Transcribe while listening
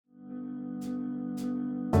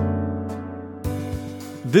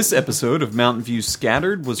This episode of Mountain View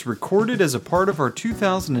Scattered was recorded as a part of our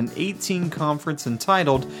 2018 conference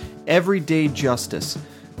entitled Everyday Justice,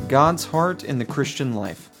 God's Heart in the Christian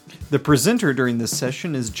Life. The presenter during this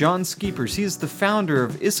session is John Skeepers. He is the founder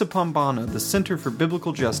of Isipambana, the Center for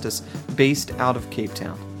Biblical Justice, based out of Cape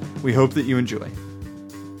Town. We hope that you enjoy.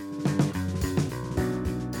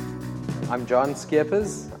 I'm John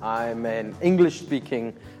Skeepers. I'm an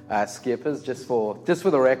English-speaking Skeepers, just for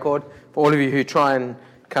the record. For all of you who try and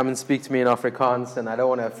come and speak to me in Afrikaans, and I don't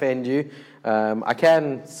want to offend you, I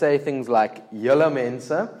can say things like "Julle mense"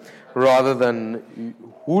 rather than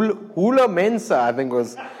 "Hula mense." I think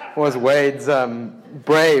was Wade's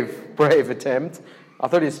brave attempt. I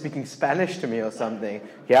thought he was speaking Spanish to me or something.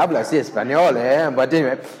 Que hablas español, eh? But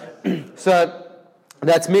anyway, so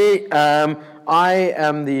that's me. I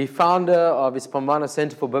am the founder of Isipambana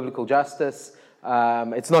Center for Biblical Justice.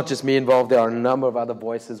 It's not just me involved. There are a number of other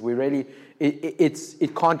voices.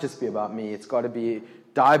 It can't just be about me. It's got to be a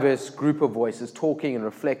diverse group of voices talking and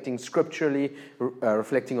reflecting scripturally,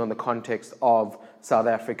 reflecting on the context of South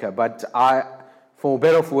Africa. But for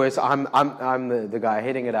better or for worse, I'm the guy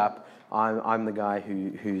heading it up. I'm the guy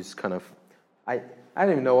who's kind of, I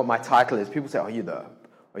don't even know what my title is. People say, are you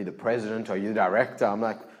the president? Are you the director? I'm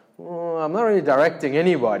like, well, I'm not really directing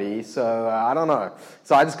anybody, so I don't know.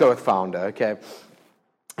 So I just go with founder, okay?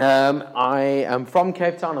 I am from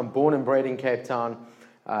Cape Town. I'm born and bred in Cape Town.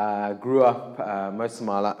 Grew up most of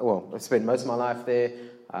my life, I spent most of my life there.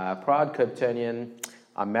 Proud Cape Townian.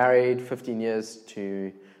 I'm married 15 years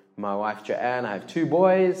to my wife, Joanne. I have 2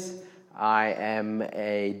 boys. I am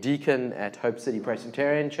a deacon at Hope City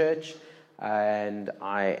Presbyterian Church. And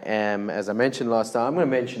I am, as I mentioned last time, I'm going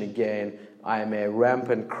to mention again, I am a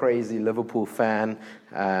rampant, crazy Liverpool fan.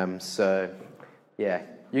 So, yeah,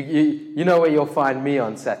 you know where you'll find me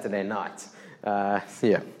on Saturday night.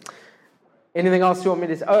 Yeah. Anything else you want me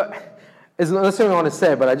to say? Oh, there's another thing I want to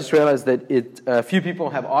say, but I just realized that a few people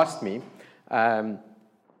have asked me, and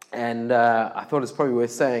I thought it's probably worth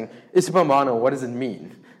saying, Isipambana, what does it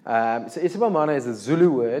mean? So Isipambana is a Zulu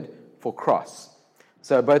word for cross.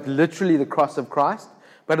 So both literally the cross of Christ,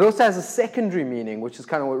 but it also has a secondary meaning, which is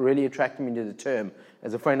kind of what really attracted me to the term,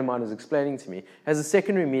 as a friend of mine was explaining to me. It has a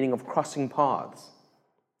secondary meaning of crossing paths.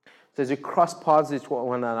 So as you cross paths with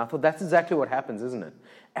one another, I thought that's exactly what happens, isn't it?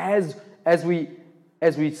 As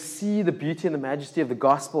we see the beauty and the majesty of the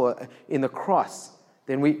gospel in the cross,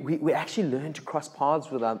 then we actually learn to cross paths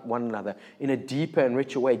with one another in a deeper and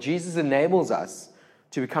richer way. Jesus enables us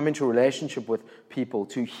to come into a relationship with people,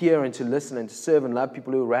 to hear and to listen and to serve and love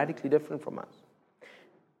people who are radically different from us.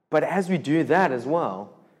 But as we do that as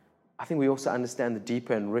well, I think we also understand the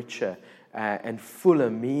deeper and richer and fuller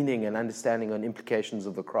meaning and understanding and implications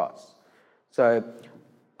of the cross. So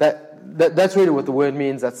that's really what the word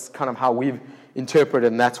means. That's kind of how we've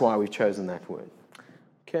interpreted, and that's why we've chosen that word.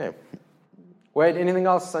 Okay. Wade, anything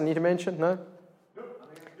else I need to mention? No? Nope, I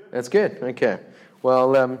think that's good. Okay.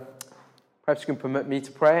 Well, perhaps you can permit me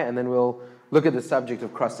to pray, and then we'll look at the subject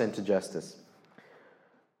of cross-centered justice.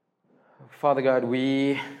 Father God,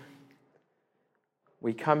 we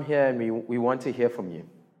come here and we want to hear from you.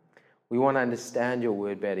 We want to understand your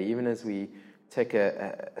word better, even as we take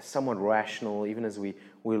a somewhat rational, even as we're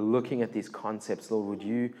looking at these concepts. Lord,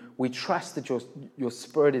 we trust that your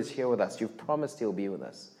Spirit is here with us. You've promised He'll be with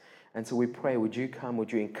us. And so we pray, would you come?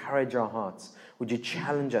 Would you encourage our hearts? Would you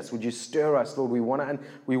challenge us? Would you stir us, Lord? We want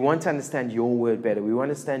to understand your word better. We want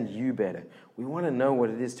to understand you better. We want to know what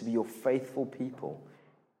it is to be your faithful people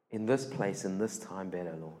in this place, in this time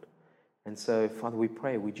better, Lord. And so, Father, we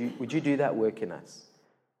pray, would you do that work in us?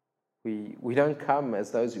 We don't come as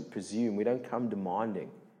those who presume. We don't come demanding.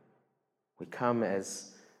 We come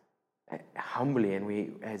as humbly, and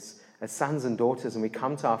we as sons and daughters, and we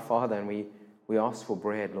come to our Father, and we ask for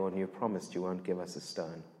bread, Lord, and you promised you won't give us a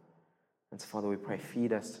stone. And so, Father, we pray,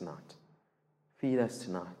 feed us tonight. Feed us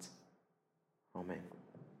tonight. Amen.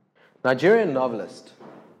 Nigerian novelist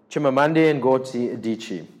Chimamanda Ngozi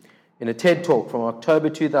Adichie, in a TED Talk from October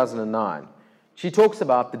 2009, she talks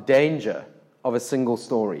about the danger of a single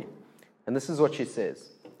story. And this is what she says.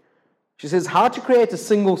 She says, how to create a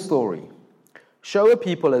single story. Show a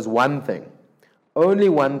people as one thing, only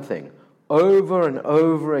one thing, over and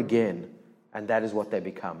over again, and that is what they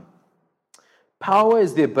become. Power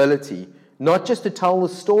is the ability not just to tell the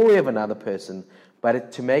story of another person,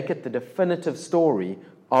 but to make it the definitive story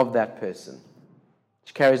of that person.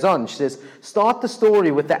 She carries on. She says, start the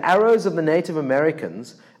story with the arrows of the Native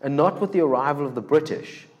Americans and not with the arrival of the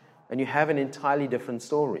British, and you have an entirely different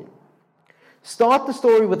story. Start the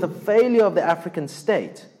story with the failure of the African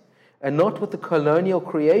state and not with the colonial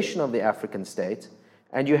creation of the African state,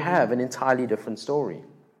 and you have an entirely different story.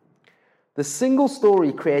 The single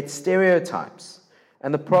story creates stereotypes.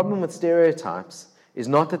 And the problem with stereotypes is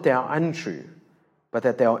not that they are untrue, but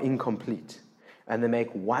that they are incomplete. And they make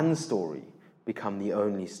one story become the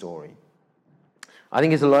only story. I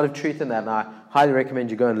think there's a lot of truth in that, and I highly recommend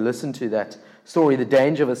you go and listen to that story, The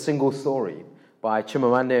Danger of a Single Story, by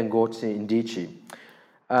Chimamanda Ngozi Adichie.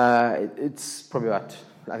 It's probably about,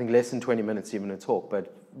 I think, less than 20 minutes even a talk,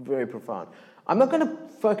 but very profound. I'm not going to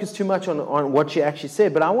focus too much on what she actually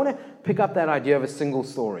said, but I want to pick up that idea of a single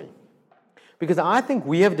story. Because I think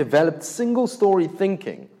we have developed single story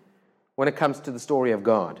thinking when it comes to the story of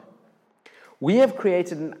God. We have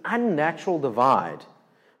created an unnatural divide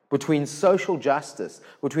between social justice,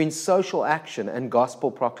 between social action and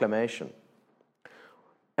gospel proclamation.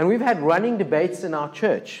 And we've had running debates in our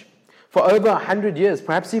church for over 100 years,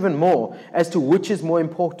 perhaps even more, as to which is more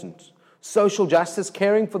important, social justice,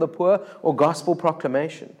 caring for the poor, or gospel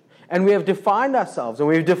proclamation. And we have defined ourselves, and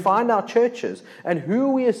we've defined our churches, and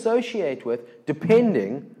who we associate with,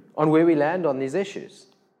 depending on where we land on these issues.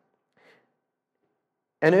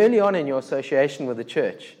 And early on in your association with the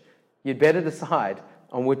church, you'd better decide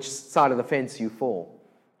on which side of the fence you fall,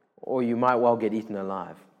 or you might well get eaten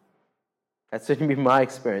alive. That's certainly been my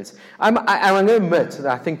experience. I'm going to admit that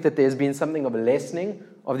I think that there's been something of a lessening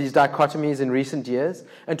of these dichotomies in recent years.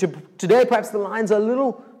 And today, perhaps the lines are a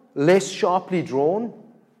little less sharply drawn.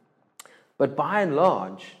 But by and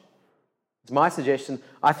large, it's my suggestion,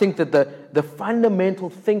 I think that the fundamental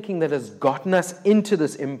thinking that has gotten us into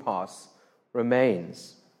this impasse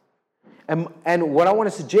remains. And what I want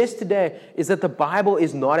to suggest today is that the Bible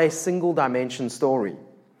is not a single dimension story.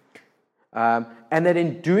 And that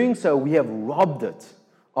in doing so, we have robbed it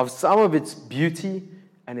of some of its beauty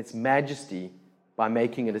and its majesty by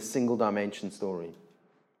making it a single dimension story.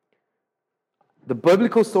 The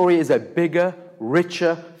biblical story is a bigger,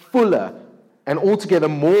 richer, fuller, and altogether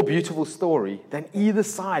more beautiful story than either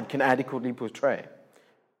side can adequately portray.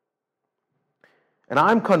 And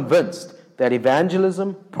I'm convinced that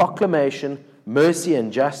evangelism, proclamation, mercy,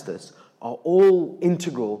 and justice are all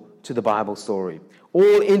integral to the Bible story,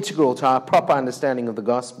 all integral to our proper understanding of the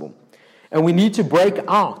gospel. And we need to break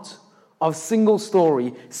out of single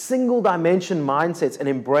story, single dimension mindsets and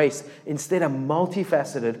embrace instead a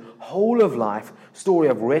multifaceted, whole of life story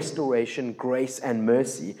of restoration, grace, and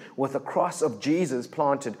mercy with the cross of Jesus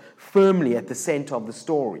planted firmly at the center of the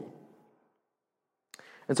story.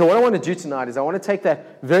 And so what I want to do tonight is I want to take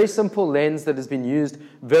that very simple lens that has been used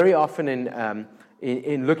very often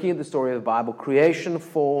in looking at the story of the Bible: creation,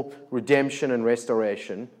 fall, redemption, and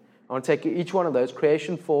restoration. I want to take each one of those: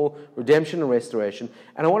 creation, fall, redemption, and restoration.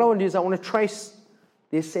 And what I want to do is I want to trace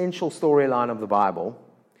the essential storyline of the Bible,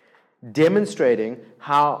 demonstrating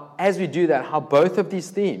how, as we do that, how both of these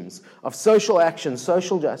themes of social action,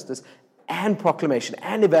 social justice, and proclamation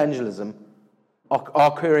and evangelism are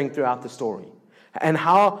occurring throughout the story. And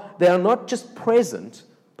how they are not just present,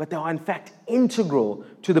 but they are in fact integral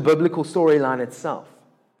to the biblical storyline itself.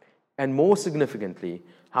 And more significantly,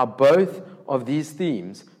 how both of these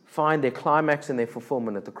themes find their climax and their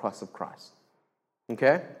fulfillment at the cross of Christ.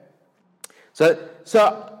 Okay? So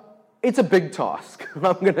it's a big task. I'm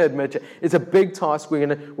going to admit it. It's a big task. We're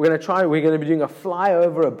going to be doing a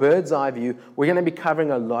flyover, a bird's eye view. We're going to be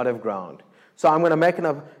covering a lot of ground. So I'm going to make in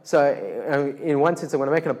one sense, I'm going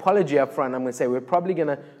to make an apology up front. I'm going to say there's probably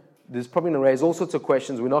going to raise all sorts of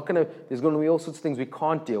questions. There's going to be all sorts of things we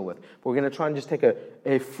can't deal with. But we're going to try and just take a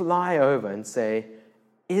flyover and say,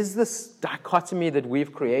 is this dichotomy that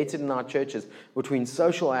we've created in our churches between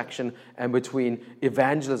social action and between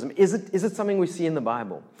evangelism, is it something we see in the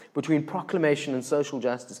Bible? Between proclamation and social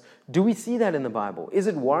justice, do we see that in the Bible? Is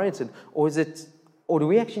it warranted, or do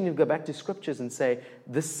we actually need to go back to scriptures and say,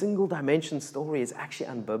 this single dimension story is actually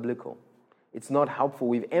unbiblical? It's not helpful.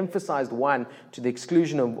 We've emphasized one to the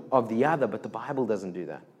exclusion of the other, but the Bible doesn't do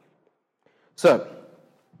that. So,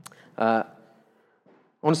 I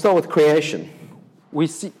want to start with creation. We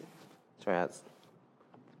see... Sorry,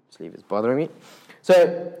 sleeve is bothering me.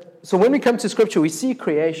 So when we come to Scripture, we see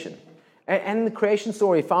creation. And the creation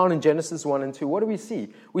story found in Genesis 1 and 2, what do we see?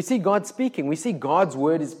 We see God speaking. We see God's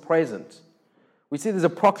word is present. We see there's a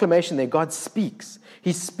proclamation there. God speaks.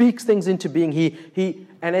 He speaks things into being.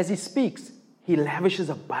 And as he speaks, he lavishes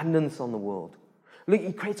abundance on the world. Look,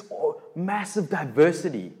 he creates massive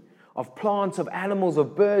diversity of plants, of animals,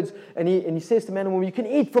 of birds. And he says to man and woman, you can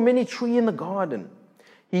eat from any tree in the garden.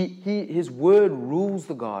 His word rules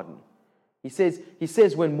the garden. He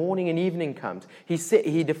says when morning and evening comes, he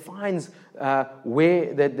defines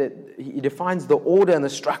he defines the order and the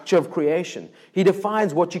structure of creation. He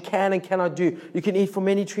defines what you can and cannot do. You can eat from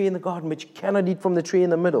any tree in the garden, but you cannot eat from the tree in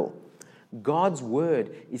the middle. God's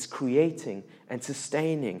word is creating and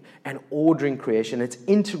sustaining and ordering creation. It's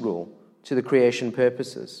integral to the creation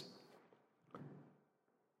purposes.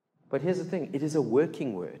 But here's the thing, it is a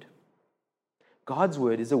working word. God's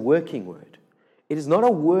word is a working word. It is not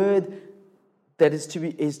a word that is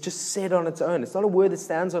just said on its own. It's not a word that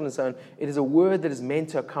stands on its own. It is a word that is meant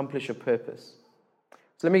to accomplish a purpose.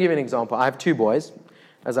 So let me give you an example. I have two boys,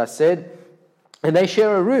 as I said, and they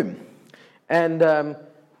share a room. And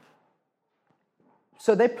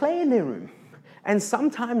so they play in their room. And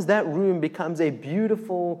sometimes that room becomes a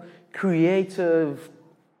beautiful, creative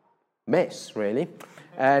mess, really.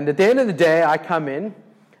 And at the end of the day, I come in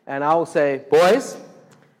and I will say, boys,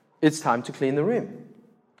 it's time to clean the room.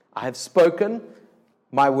 I have spoken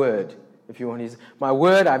my word. If you want to use my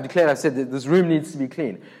word, I've declared, I've said that this room needs to be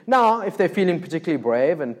clean. Now, if they're feeling particularly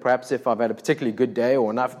brave, and perhaps if I've had a particularly good day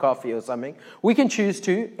or enough coffee or something, we can choose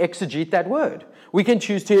to exegete that word. We can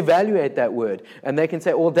choose to evaluate that word. And they can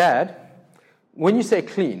say, well, Dad, when you say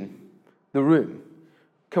clean the room,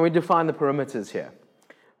 can we define the perimeters here?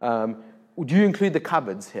 Do you include the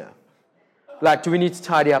cupboards here? Like, do we need to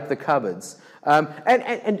tidy up the cupboards?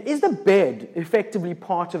 And is the bed effectively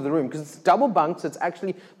part of the room? Because it's double bunk, so it's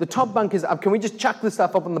actually, the top bunk is up. Can we just chuck the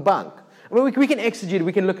stuff up on the bunk? I mean, we can exegete it,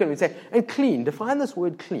 we can look at it and say, and clean, define this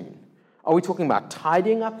word clean. Are we talking about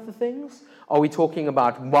tidying up the things? Are we talking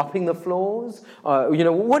about mopping the floors?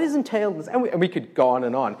 What is entailed in this? And we could go on,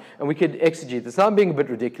 and we could exegete this. Now I'm being a bit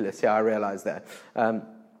ridiculous here, I realize that.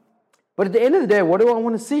 But at the end of the day, what do I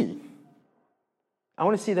want to see? I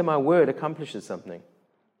want to see that my word accomplishes something.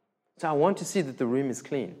 So I want to see that the room is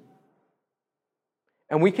clean.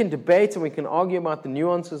 And we can debate and we can argue about the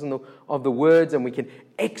nuances of the words, and we can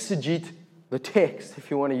exegete the text, if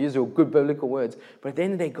you want to use your good biblical words. But at the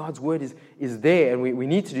end of the day, God's word is there, and we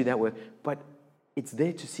need to do that work. But it's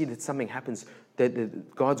there to see that something happens,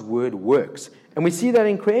 that God's word works. And we see that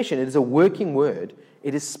in creation. It is a working word.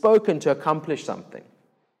 It is spoken to accomplish something.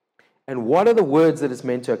 And what are the words that it's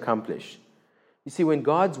meant to accomplish? You see, when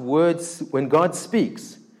God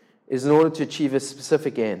speaks, it is in order to achieve a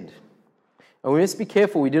specific end. And we must be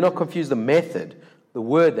careful we do not confuse the method, the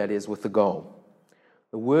word that is, with the goal.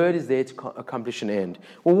 The word is there to accomplish an end.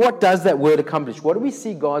 Well, what does that word accomplish? What do we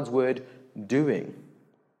see God's word doing?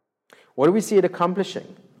 What do we see it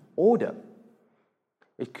accomplishing? Order.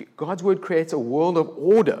 God's word creates a world of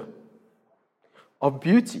order, of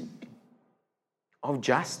beauty, of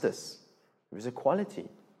justice. There is equality.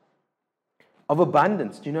 Of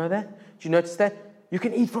abundance. Do you know that? Do you notice that? You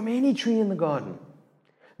can eat from any tree in the garden.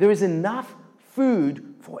 There is enough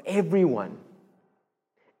food for everyone.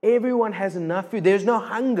 Everyone has enough food. There's no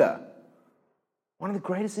hunger. One of the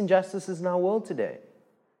greatest injustices in our world today.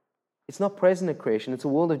 It's not present in creation. It's a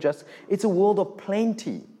world of justice. It's a world of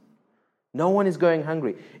plenty. No one is going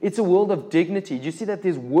hungry. It's a world of dignity. Do you see that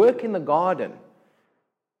there's work in the garden?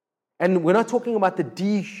 And we're not talking about the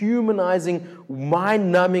dehumanizing,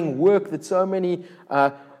 mind-numbing work that so many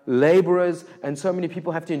laborers and so many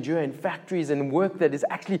people have to endure in factories, and work that is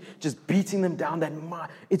actually just beating them down.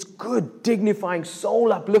 It's good, dignifying,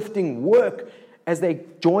 soul-uplifting work as they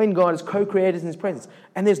join God as co-creators in His presence.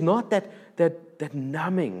 And there's not that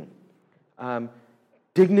numbing,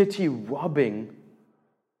 dignity-robbing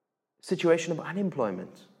situation of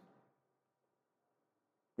unemployment.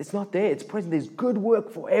 It's not there. It's present. There's good work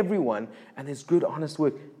for everyone, and there's good, honest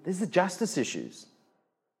work. These are justice issues.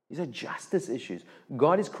 These are justice issues.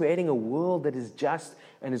 God is creating a world that is just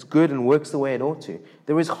and is good and works the way it ought to.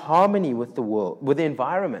 There is harmony with the world, with the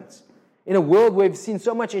environment. In a world where we've seen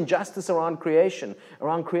so much injustice around creation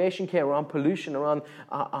care, around pollution, around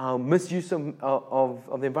misuse of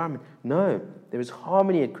the environment. No, there is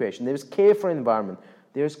harmony in creation. There is care for the environment.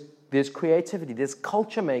 There's creativity. There's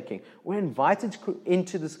culture making. We're invited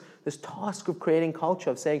into this task of creating culture,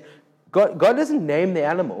 of saying, God doesn't name the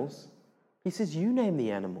animals. He says, you name the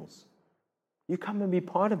animals. You come and be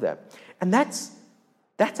part of that. And that's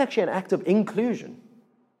actually an act of inclusion.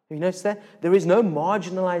 Have you noticed that? There is no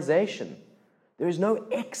marginalization. There is no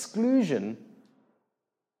exclusion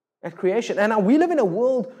at creation. And now we live in a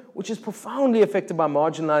world which is profoundly affected by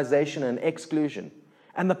marginalization and exclusion,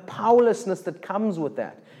 and the powerlessness that comes with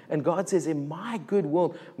that. And God says, in my good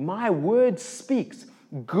world, my word speaks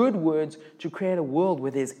good words to create a world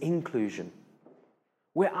where there's inclusion.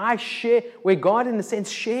 Where God, in a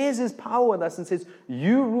sense, shares His power with us and says,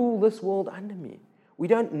 you rule this world under me. We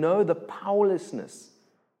don't know the powerlessness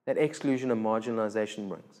that exclusion and marginalization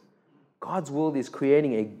brings. God's world is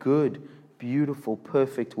creating a good, beautiful,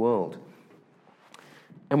 perfect world.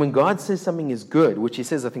 And when God says something is good, which He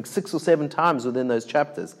says, I think 6 or 7 times within those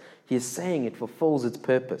chapters, He is saying it fulfills its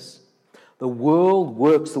purpose. The world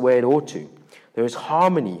works the way it ought to. There is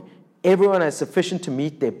harmony. Everyone has sufficient to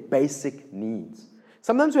meet their basic needs.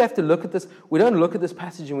 Sometimes we have to look at this. We don't look at this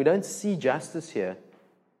passage and we don't see justice here.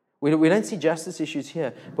 We don't see justice issues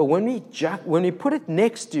here. But when we put it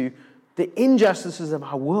next to the injustices of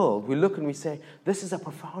our world, we look and we say, this is a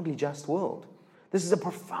profoundly just world. This is a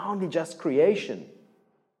profoundly just creation.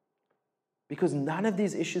 Because none of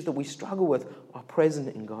these issues that we struggle with are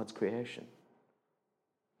present in God's creation.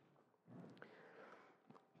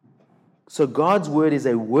 So God's word is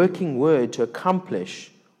a working word to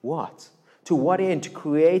accomplish what? To what end? To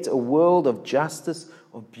create a world of justice,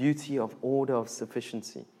 of beauty, of order, of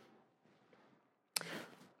sufficiency.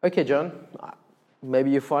 Okay, John, maybe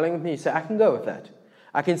you're following with me. You say, I can go with that.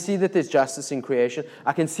 I can see that there's justice in creation.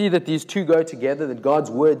 I can see that these two go together, that God's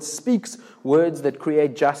word speaks words that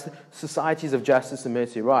create just societies of justice and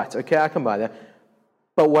mercy. Right, okay, I can buy that.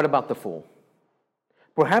 But what about the fall?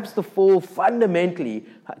 Perhaps the fall fundamentally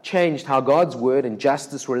changed how God's word and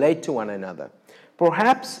justice relate to one another.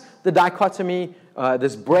 Perhaps the dichotomy,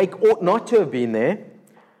 this break ought not to have been there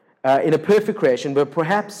in a perfect creation, but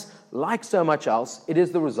perhaps, like so much else, it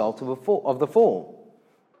is the result of the fall.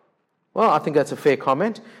 Well, I think that's a fair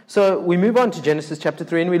comment. So we move on to Genesis chapter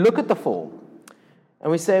 3 and we look at the fall.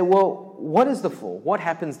 And we say, well, what is the fall? What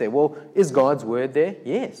happens there? Well, is God's word there?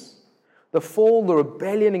 Yes. The fall, the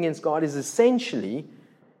rebellion against God is essentially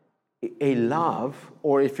a love,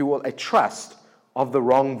 or if you will, a trust of the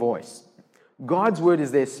wrong voice. God's word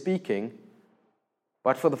is there speaking,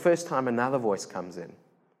 but for the first time another voice comes in.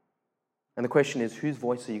 And the question is, whose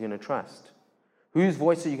voice are you going to trust? Whose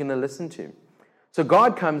voice are you going to listen to? So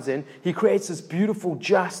God comes in, He creates this beautiful,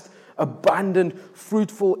 just, abundant,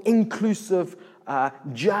 fruitful, inclusive,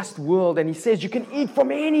 just world, and He says you can eat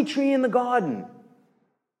from any tree in the garden.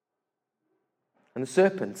 And the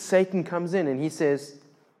serpent, Satan, comes in and he says,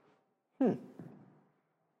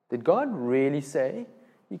 did God really say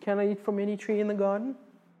you cannot eat from any tree in the garden?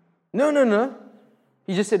 No.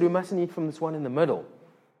 He just said we mustn't eat from this one in the middle.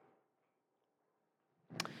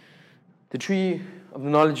 The tree of the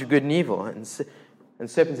knowledge of good and evil. And the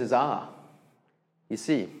serpent says, you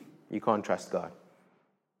see, you can't trust God.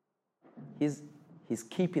 He's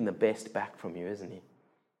keeping the best back from you, isn't he?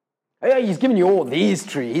 Oh, He's given you all these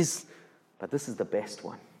trees, but this is the best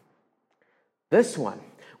one. This one,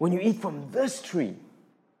 when you eat from this tree,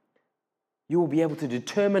 you will be able to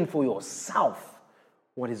determine for yourself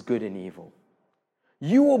what is good and evil.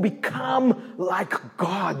 You will become like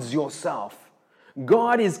gods yourself.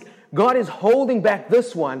 God is holding back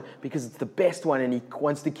this one because it's the best one and He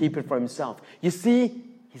wants to keep it for Himself. You see,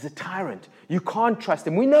 He's a tyrant. You can't trust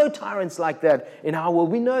Him. We know tyrants like that in our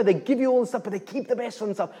world. We know they give you all the stuff, but they keep the best for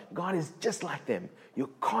themselves. God is just like them. You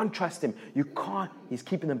can't trust Him. You can't. He's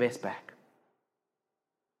keeping the best back.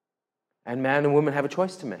 And man and woman have a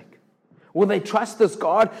choice to make. Will they trust this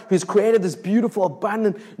God who's created this beautiful,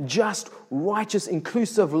 abundant, just, righteous,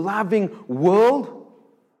 inclusive, loving world?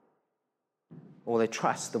 Or will they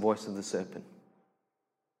trust the voice of the serpent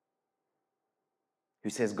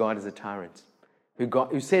who says God is a tyrant,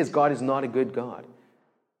 who says God is not a good God?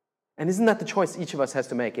 And isn't that the choice each of us has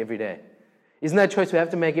to make every day? Isn't that a choice we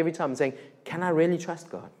have to make every time, saying, can I really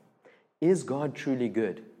trust God? Is God truly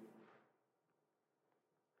good?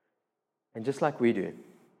 And just like we do,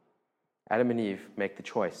 Adam and Eve make the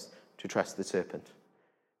choice to trust the serpent.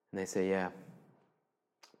 And they say, yeah,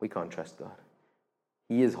 we can't trust God.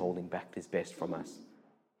 He is holding back His best from us.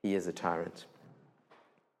 He is a tyrant.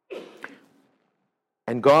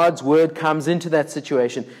 And God's word comes into that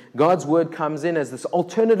situation. God's word comes in as this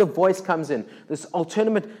alternative voice comes in, this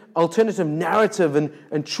alternative narrative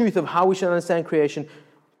and truth of how we should understand creation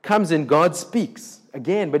comes in. God speaks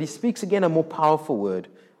again, but He speaks again a more powerful word,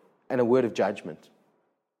 and a word of judgment.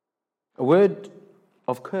 A word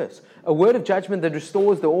of curse. A word of judgment that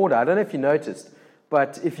restores the order. I don't know if you noticed,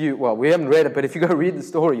 but we haven't read it, but if you go read the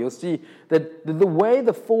story, you'll see that the way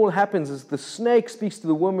the fall happens is the snake speaks to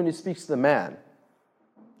the woman who speaks to the man.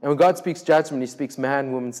 And when God speaks judgment, He speaks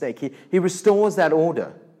man, woman, snake. He restores that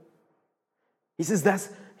order. He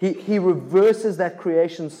says He reverses that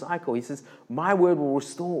creation cycle. He says, my word will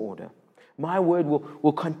restore order. My word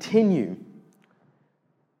will continue.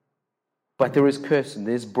 But there is curse and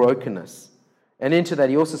there's brokenness. And into that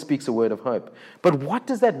He also speaks a word of hope. But what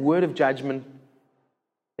does that word of judgment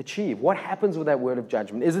achieve? What happens with that word of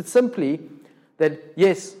judgment? Is it simply that,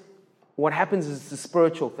 yes, what happens is it's a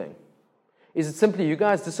spiritual thing? Is it simply you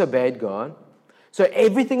guys disobeyed God, so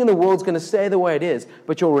everything in the world is going to stay the way it is,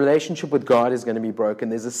 but your relationship with God is going to be broken?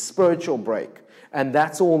 There's a spiritual break, and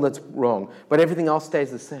that's all that's wrong. But everything else stays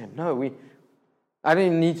the same. No, I don't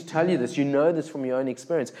even need to tell you this. You know this from your own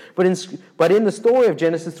experience. But in the story of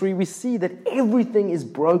Genesis 3, we see that everything is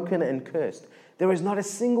broken and cursed. There is not a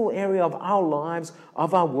single area of our lives,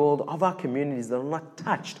 of our world, of our communities that are not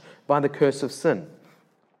touched by the curse of sin.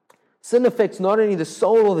 Sin affects not only the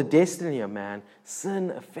soul or the destiny of man, sin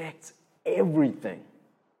affects everything.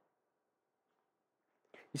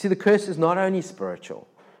 You see, the curse is not only spiritual,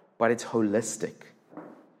 but it's holistic.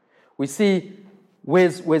 We see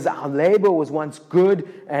whereas our labor was once good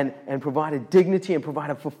and provided dignity and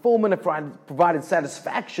provided fulfillment and provided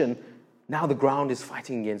satisfaction, now the ground is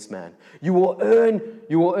fighting against man. You will earn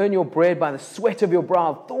your bread by the sweat of your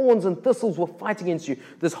brow. Thorns and thistles will fight against you.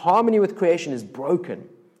 This harmony with creation is broken,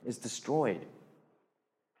 is destroyed.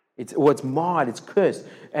 It's marred, it's cursed.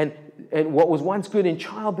 And what was once good in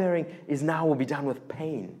childbearing is now will be done with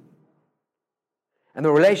pain. And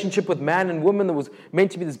the relationship with man and woman that was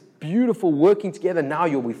meant to be this beautiful working together, now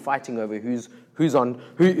you'll be fighting over who's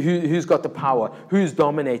got the power, who's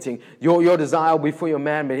dominating. Your desire will be for your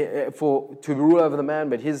man, to rule over the man,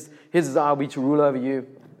 but his desire will be to rule over you.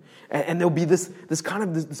 And there'll be this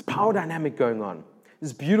power dynamic going on.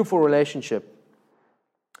 This beautiful relationship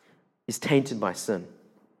is tainted by sin.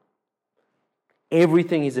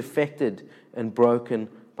 Everything is affected and broken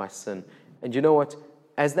by sin. And you know what?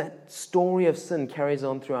 As that story of sin carries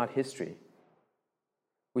on throughout history,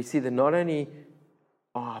 we see that not only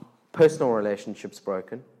are personal relationships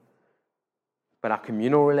broken, but our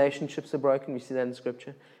communal relationships are broken. We see that in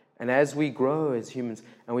Scripture. And as we grow as humans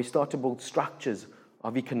and we start to build structures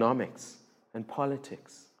of economics and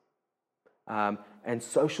politics and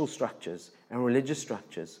social structures and religious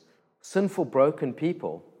structures, sinful, broken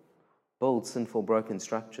people build sinful, broken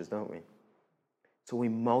structures, don't we? So we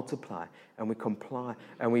multiply and we comply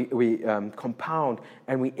and we compound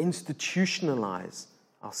and we institutionalize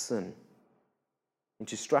our sin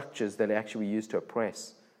into structures that actually we use to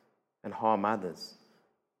oppress and harm others.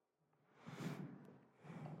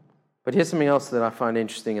 But here's something else that I find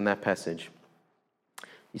interesting in that passage.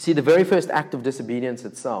 You see, the very first act of disobedience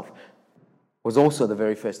itself was also the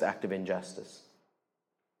very first act of injustice.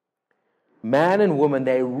 Man and woman,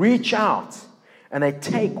 they reach out and they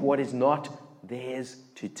take what is not theirs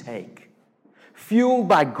to take. Fueled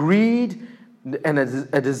by greed and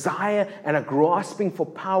a desire and a grasping for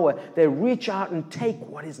power, they reach out and take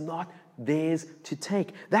what is not theirs to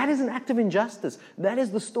take. That is an act of injustice. That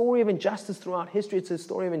is the story of injustice throughout history. It's a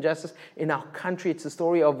story of injustice in our country. It's a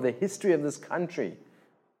story of the history of this country.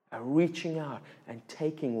 Reaching out and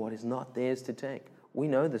taking what is not theirs to take. We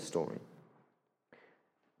know this story.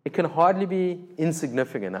 It can hardly be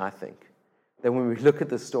insignificant, I think, that when we look at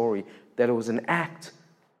the story, that it was an act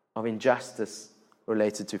of injustice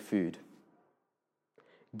related to food.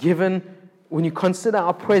 Given, when you consider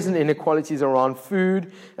our present inequalities around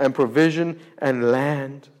food and provision and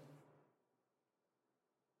land,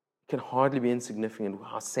 it can hardly be insignificant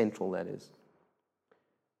how central that is.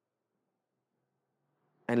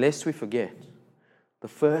 And lest we forget, the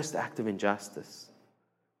first act of injustice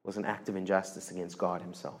was an act of injustice against God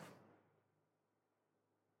Himself.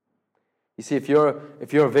 You see, if you're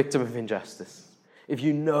a victim of injustice, if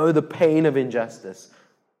you know the pain of injustice,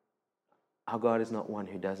 our God is not one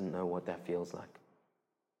who doesn't know what that feels like.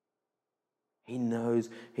 He knows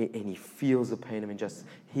and He feels the pain of injustice.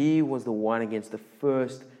 He was the one against the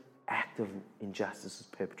first act of injustice was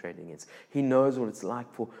perpetrated against. He knows what it's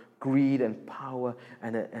like for greed and power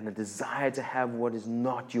and a desire to have what is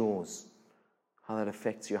not yours. How that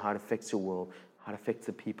affects you, how it affects your world, how it affects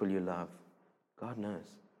the people you love. God knows.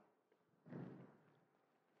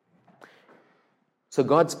 So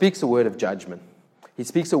God speaks a word of judgment. He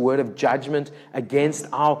speaks a word of judgment against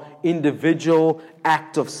our individual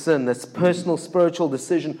act of sin, this personal spiritual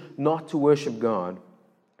decision not to worship God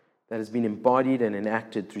that has been embodied and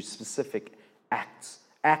enacted through specific acts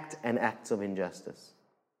of injustice.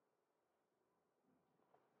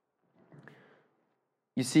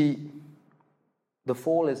 You see, the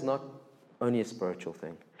fall is not only a spiritual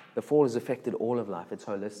thing. The fall has affected all of life. It's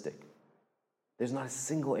holistic. There's not a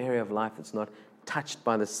single area of life that's not touched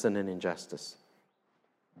by the sin and injustice.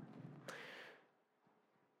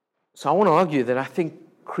 So I want to argue that I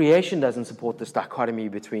think creation doesn't support this dichotomy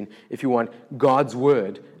between, if you want, God's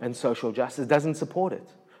word and social justice. It doesn't support it.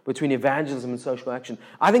 Between evangelism and social action.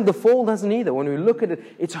 I think the fall doesn't either. When we look at it,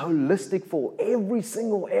 it's a holistic fall. Every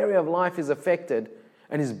single area of life is affected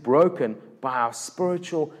and is broken by our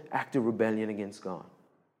spiritual act of rebellion against God.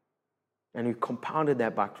 And we've compounded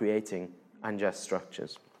that by creating unjust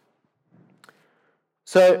structures.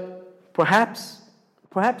 So perhaps,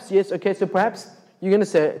 yes, okay, so perhaps You're going to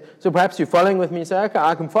say, so perhaps you're following with me and say, okay,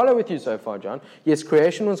 I can follow with you so far, John. Yes,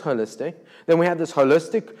 creation was holistic. Then we had this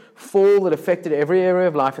holistic fall that affected every area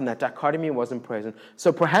of life, and that dichotomy wasn't present.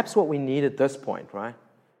 So perhaps what we need at this point, right?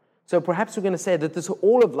 So perhaps we're going to say that this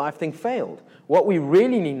all of life thing failed. What we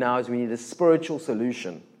really need now is we need a spiritual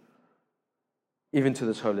solution, even to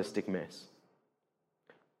this holistic mess.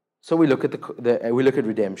 So we look at we look at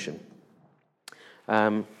redemption.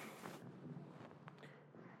 So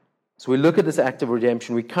we look at this act of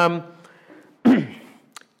redemption. We come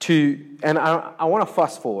to, and I want to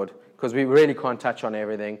fast forward because we really can't touch on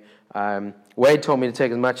everything. Wade told me to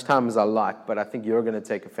take as much time as I like, but I think you're going to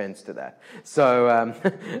take offense to that. So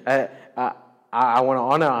I want to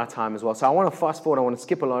honor our time as well. So I want to fast forward. I want to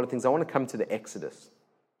skip a lot of things. I want to come to the Exodus.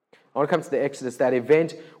 I want to come to the Exodus, that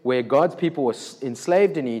event where God's people were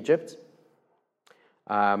enslaved in Egypt.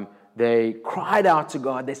 They cried out to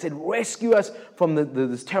God. They said, rescue us from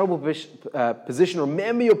this terrible position.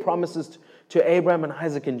 Remember your promises to Abraham and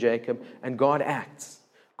Isaac and Jacob. And God acts.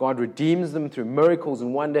 God redeems them through miracles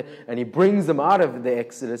and wonder, and He brings them out of the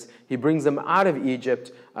Exodus. He brings them out of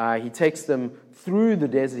Egypt. He takes them through the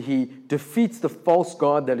desert. He defeats the false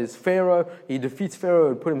god that is Pharaoh. He defeats Pharaoh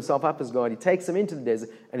and put himself up as God. He takes them into the desert,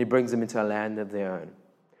 and He brings them into a land of their own.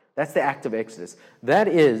 That's the act of Exodus. That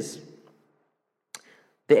is,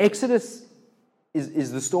 the Exodus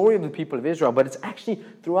is the story of the people of Israel, but it's actually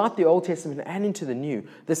throughout the Old Testament and into the New.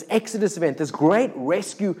 This Exodus event, this great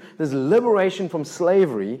rescue, this liberation from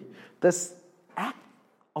slavery, this act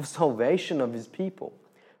of salvation of His people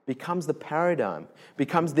becomes the paradigm,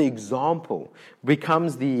 becomes the example,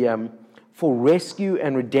 becomes the for rescue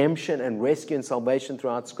and redemption and rescue and salvation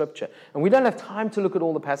throughout Scripture. And we don't have time to look at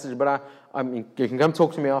all the passages, but I mean, you can come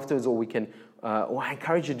talk to me afterwards, or we can, or I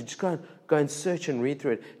encourage you to just go and search and read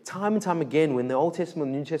through it. Time and time again, when the Old Testament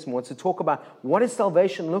and the New Testament wants to talk about what does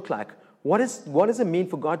salvation look like, what does it mean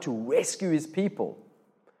for God to rescue His people,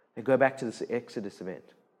 they go back to this Exodus event.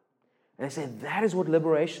 And they say, that is what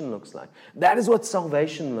liberation looks like. That is what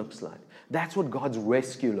salvation looks like. That's what God's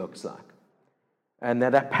rescue looks like. And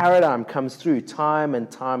that paradigm comes through time and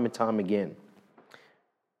time and time again.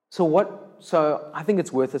 So I think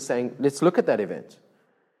it's worth us saying, let's look at that event.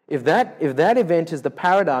 If that event is the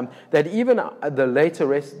paradigm that even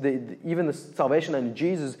even the salvation under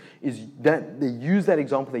Jesus is that they use that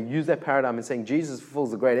example, they use that paradigm in saying Jesus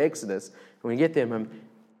fulfills the great Exodus. And we get there,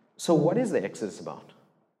 so what is the Exodus about?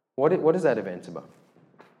 What is that event about?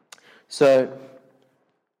 So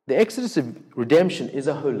the Exodus of redemption is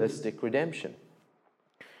a holistic redemption.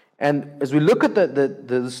 And as we look at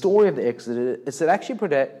the story of the Exodus, it actually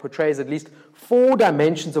portrays at least 4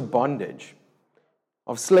 dimensions of bondage,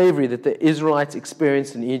 of slavery that the Israelites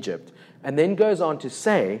experienced in Egypt, and then goes on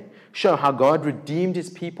to show how God redeemed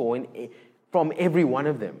His people from every one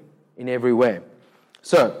of them in every way.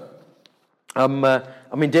 So I'm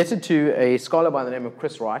indebted to a scholar by the name of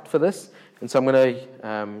Chris Wright for this, and so I'm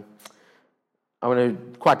going to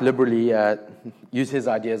quite liberally use his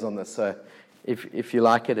ideas on this. So if you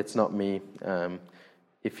like it, it's not me.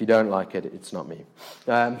 If you don't like it, it's not me.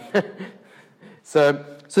 So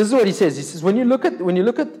this is what he says. He says, when you look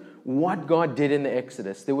at what God did in the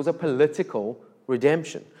Exodus, there was a political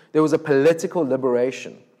redemption. There was a political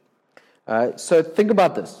liberation. So think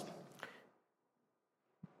about this.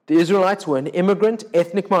 The Israelites were an immigrant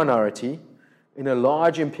ethnic minority in a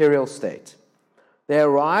large imperial state. They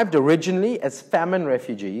arrived originally as famine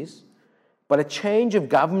refugees, but a change of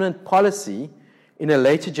government policy in a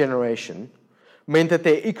later generation meant that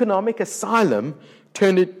their economic asylum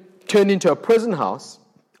turned into a prison house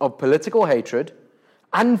of political hatred,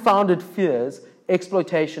 unfounded fears,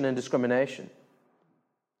 exploitation, and discrimination.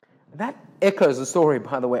 That echoes the story,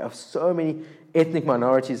 by the way, of so many ethnic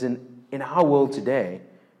minorities in our world today,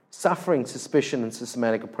 suffering suspicion and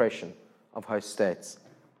systematic oppression of host states.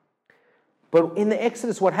 But in the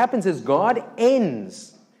Exodus, what happens is God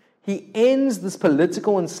ends this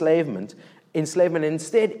political enslavement, and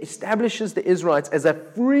instead establishes the Israelites as a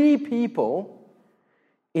free people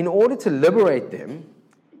in order to liberate them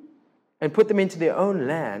and put them into their own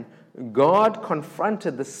land. God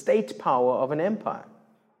confronted the state power of an empire.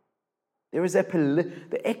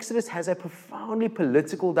 The Exodus has a profoundly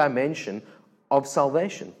political dimension of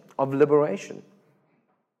salvation, of liberation,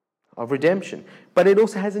 of redemption. But it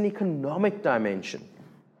also has an economic dimension.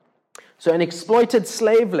 So an exploited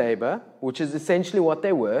slave labor, which is essentially what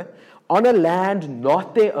they were, on a land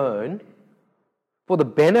not their own, for the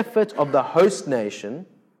benefit of the host nation,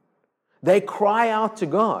 They cry out to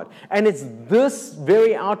God. And it's this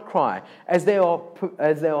very outcry, as they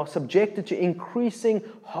are subjected to increasing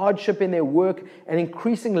hardship in their work and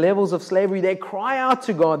increasing levels of slavery, they cry out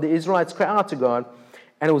to God. The Israelites cry out to God.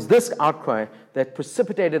 And it was this outcry that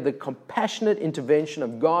precipitated the compassionate intervention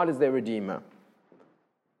of God as their Redeemer.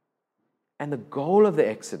 And the goal of the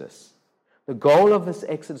Exodus, the goal of this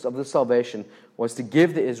Exodus, of this salvation, was to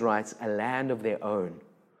give the Israelites a land of their own,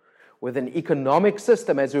 with an economic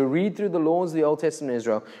system, as we read through the laws of the Old Testament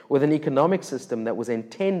Israel, with an economic system that was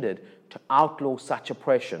intended to outlaw such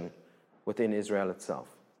oppression within Israel itself.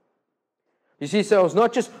 You see, so it was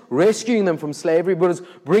not just rescuing them from slavery, but it was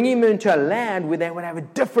bringing them into a land where they would have a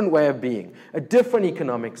different way of being, a different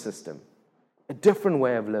economic system, a different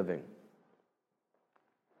way of living.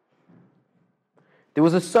 There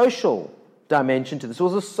was a social dimension to this. There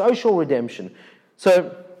was a social redemption.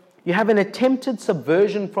 So you have an attempted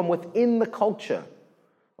subversion from within the culture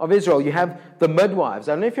of Israel. You have the midwives.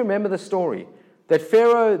 I don't know if you remember the story, that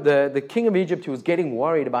Pharaoh, the king of Egypt, who was getting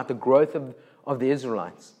worried about the growth of the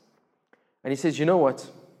Israelites. And he says, you know what?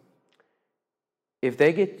 If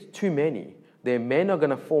they get too many, their men are going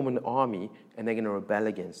to form an army and they're going to rebel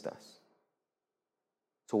against us.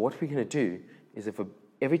 So what we're going to do is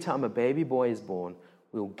every time a baby boy is born,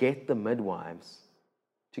 we'll get the midwives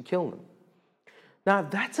to kill them. Now,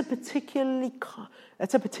 that's a particularly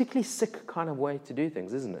sick kind of way to do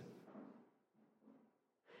things, isn't it?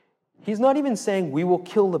 He's not even saying we will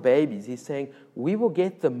kill the babies. He's saying we will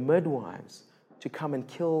get the midwives to come and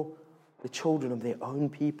kill the children of their own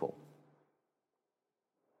people.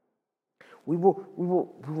 We will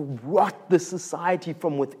rot the society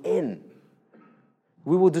from within.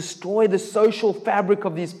 We will destroy the social fabric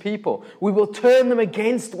of these people. We will turn them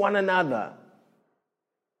against one another.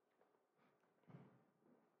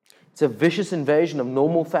 It's a vicious invasion of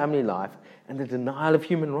normal family life and the denial of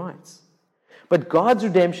human rights. But God's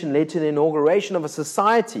redemption led to the inauguration of a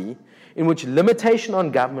society in which limitation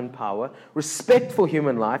on government power, respect for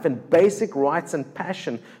human life, and basic rights and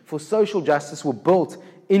passion for social justice were built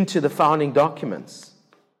into the founding documents.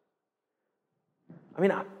 I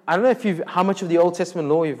mean, I don't know how much of the Old Testament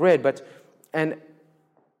law you've read, and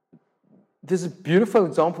there's a beautiful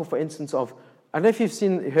example, for instance, of, I don't know if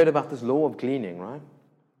you've heard about this law of gleaning, right?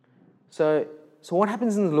 So what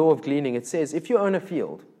happens in the law of gleaning? It says, if you own a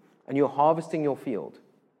field and you're harvesting your field,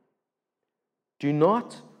 do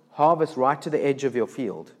not harvest right to the edge of your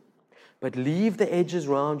field, but leave the edges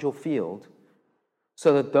around your field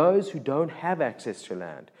so that those who don't have access to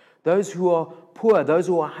land, those who are poor, those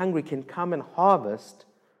who are hungry, can come and harvest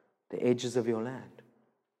the edges of your land.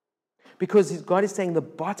 Because God is saying the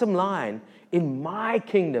bottom line in my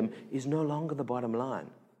kingdom is no longer the bottom line.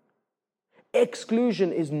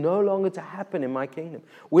 Exclusion is no longer to happen in my kingdom.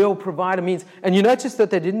 We'll provide a means. And you notice that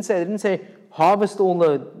they didn't say harvest all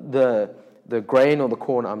the grain or the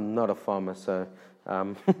corn. I'm not a farmer, so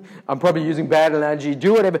I'm probably using bad analogy.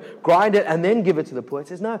 Do whatever, grind it, and then give it to the poor. It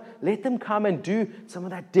says, no, let them come and do some of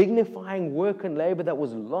that dignifying work and labor that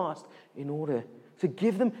was lost in order to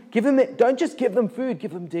give them, don't just give them food,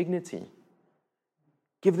 give them dignity.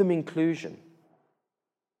 Give them inclusion.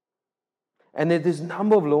 And there's a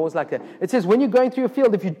number of laws like that. It says when you're going through a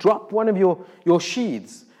field, if you drop one of your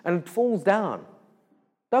sheaves and it falls down,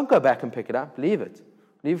 don't go back and pick it up. Leave it.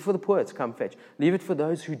 Leave it for the poor to come fetch. Leave it for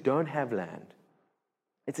those who don't have land.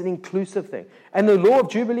 It's an inclusive thing. And the law of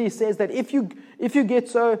Jubilee says that if you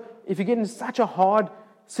get in such a hard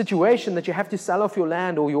situation that you have to sell off your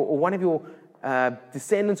land, or one of your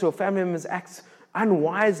descendants or family members acts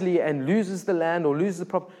unwisely and loses the land or loses the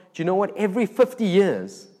property, do you know what? Every 50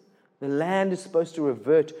 years, the land is supposed to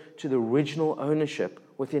revert to the original ownership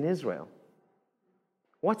within Israel.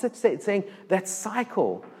 What's it say? It's saying that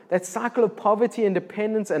cycle of poverty and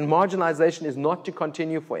dependence and marginalization is not to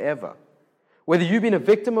continue forever. Whether you've been a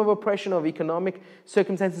victim of oppression, of economic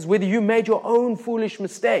circumstances, whether you made your own foolish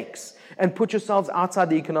mistakes and put yourselves outside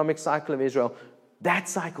the economic cycle of Israel, that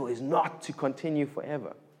cycle is not to continue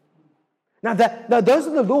forever. Now those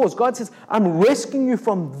are the laws. God says, I'm rescuing you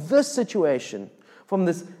from this situation, from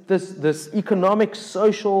this economic,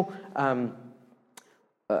 social,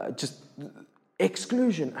 just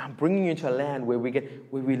exclusion. I'm bringing you to a land where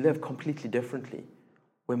we live completely differently.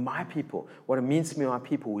 Where my people, what it means to me, my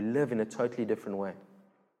people, we live in a totally different way.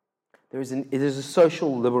 There is a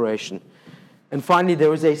social liberation. And finally,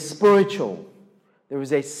 there is a spiritual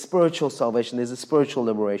salvation. There's a spiritual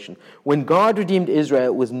liberation. When God redeemed Israel,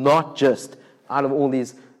 it was not just out of all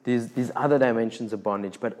these other dimensions of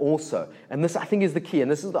bondage, but also, and this I think is the key, and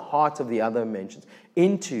this is the heart of the other mentions,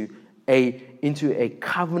 into a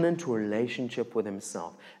covenant relationship with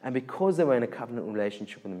himself. And because they were in a covenant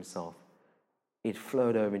relationship with himself, it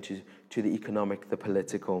flowed over into the economic, the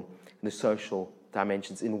political, and the social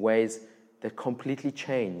dimensions in ways that completely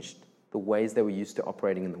changed the ways they were used to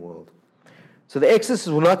operating in the world. So the Exodus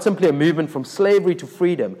was not simply a movement from slavery to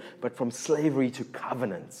freedom, but from slavery to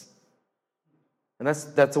covenants. And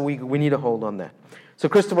that's we need to hold on that. So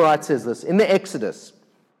Christopher Wright says this: in the Exodus,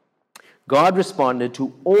 God responded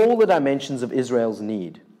to all the dimensions of Israel's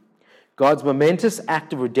need. God's momentous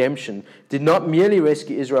act of redemption did not merely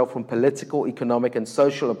rescue Israel from political, economic, and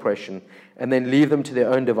social oppression and then leave them to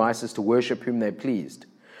their own devices to worship whom they pleased.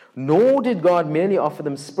 Nor did God merely offer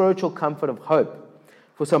them spiritual comfort of hope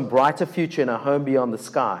for some brighter future in a home beyond the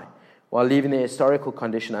sky while leaving their historical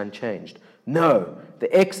condition unchanged. No,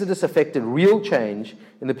 the Exodus affected real change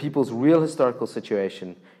in the people's real historical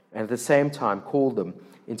situation and at the same time called them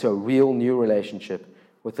into a real new relationship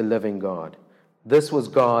with the living God. This was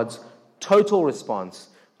God's total response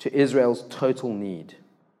to Israel's total need.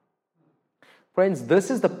 Friends,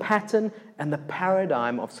 this is the pattern and the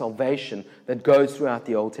paradigm of salvation that goes throughout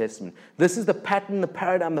the Old Testament. This is the pattern, the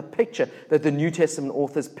paradigm, the picture that the New Testament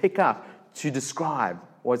authors pick up to describe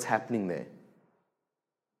what's happening there.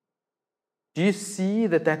 Do you see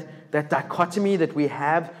that dichotomy that we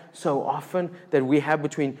have so often, that we have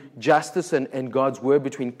between justice and God's word,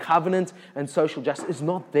 between covenant and social justice, is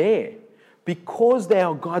not there? Because they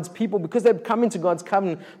are God's people, because they've come into God's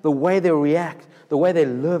covenant, the way they react, the way they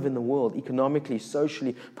live in the world, economically,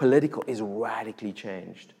 socially, political, is radically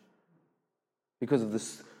changed. Because of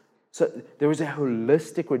this. So there is a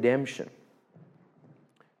holistic redemption.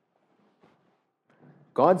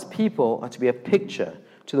 God's people are to be a picture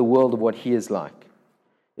to the world of what He is like.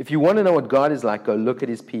 If you want to know what God is like, go look at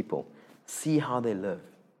His people. See how they live.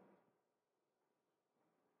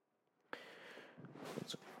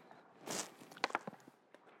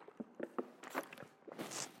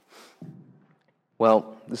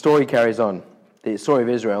 Well, the story carries on. The story of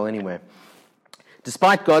Israel, anyway.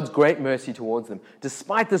 Despite God's great mercy towards them,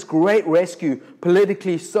 despite this great rescue,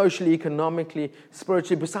 politically, socially, economically,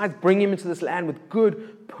 spiritually, besides bringing them into this land with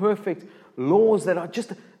good, perfect laws that are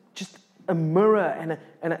just a mirror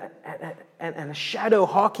and a shadow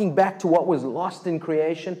harking back to what was lost in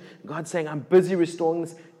creation, God's saying, I'm busy restoring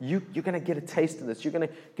this. You're going to get a taste of this. You're going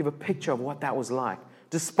to give a picture of what that was like.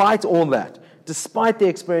 Despite all that, despite the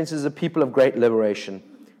experiences of people of great liberation,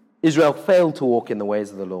 Israel failed to walk in the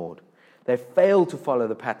ways of the Lord. They failed to follow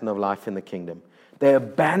the pattern of life in the kingdom. They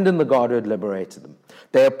abandoned the God who had liberated them.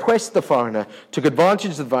 They oppressed the foreigner, took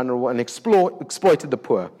advantage of the vulnerable, and exploited the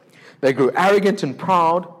poor. They grew arrogant and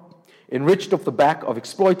proud, enriched off the back of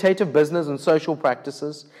exploitative business and social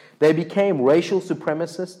practices. They became racial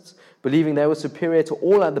supremacists, believing they were superior to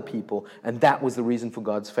all other people, and that was the reason for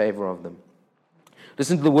God's favor of them.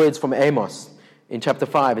 Listen to the words from Amos in chapter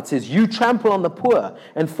 5. It says, you trample on the poor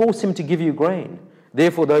and force him to give you grain.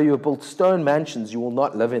 Therefore, though you have built stone mansions, you will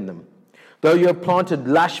not live in them. Though you have planted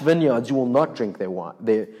lush vineyards, you will not drink their wine.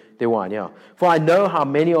 Yeah. For I know how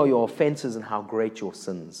many are your offenses and how great your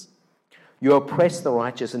sins. You oppress the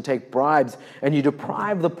righteous and take bribes, and you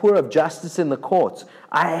deprive the poor of justice in the courts.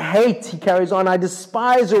 I hate, he carries on, I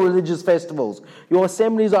despise your religious festivals. Your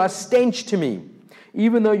assemblies are a stench to me.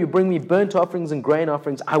 Even though you bring me burnt offerings and grain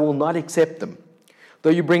offerings, I will not accept them. Though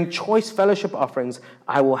you bring choice fellowship offerings,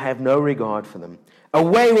 I will have no regard for them.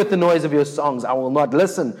 Away with the noise of your songs. I will not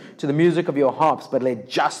listen to the music of your harps, but let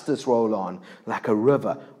justice roll on like a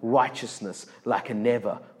river, righteousness like a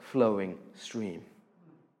never-flowing stream.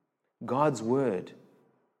 God's word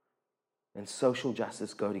and social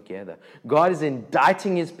justice go together. God is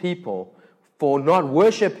indicting His people for not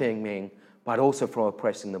worshiping Him, but also for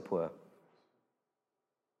oppressing the poor.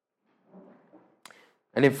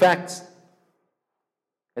 And in fact,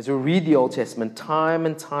 as we read the Old Testament, time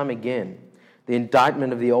and time again, the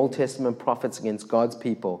indictment of the Old Testament prophets against God's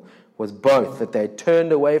people was both that they had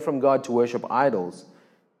turned away from God to worship idols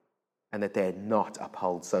and that they had not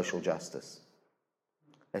upheld social justice.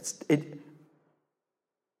 That's it.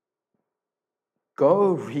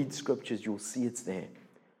 Go read scriptures, you'll see it's there.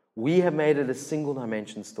 We have made it a single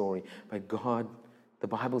dimension story, but God, the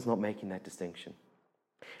Bible's not making that distinction.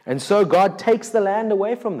 And so God takes the land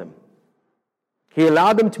away from them. He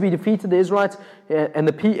allowed them to be defeated, the Israelites, and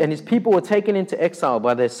His people were taken into exile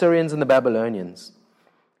by the Assyrians and the Babylonians.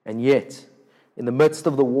 And yet, in the midst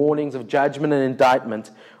of the warnings of judgment and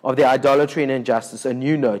indictment of their idolatry and injustice, a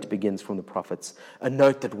new note begins from the prophets. A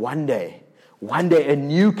note that one day a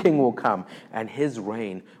new king will come, and his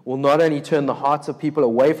reign will not only turn the hearts of people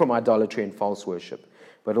away from idolatry and false worship,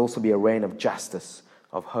 but also be a reign of justice,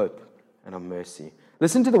 of hope, and of mercy.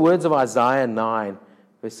 Listen to the words of Isaiah 9,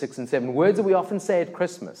 verse 6 and 7, words that we often say at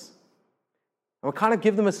Christmas. And we kind of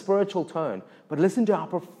give them a spiritual tone. But listen to how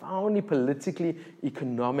profoundly politically,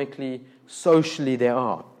 economically, socially they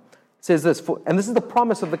are. It says this, and this is the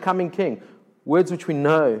promise of the coming king, words which we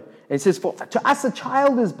know. And it says, for to us a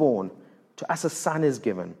child is born, to us a son is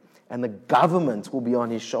given, and the government will be on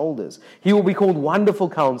his shoulders. He will be called Wonderful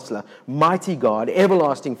Counselor, Mighty God,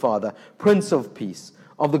 Everlasting Father, Prince of Peace.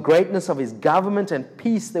 Of the greatness of his government and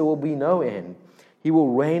peace there will be no end. He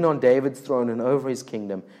will reign on David's throne and over his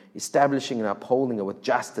kingdom, establishing and upholding it with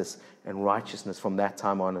justice and righteousness from that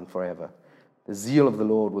time on and forever. The zeal of the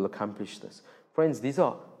Lord will accomplish this. Friends, these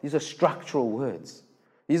are structural words.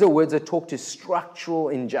 These are words that talk to structural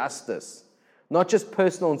injustice, not just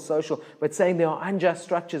personal and social, but saying there are unjust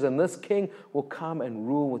structures, and this king will come and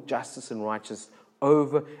rule with justice and righteousness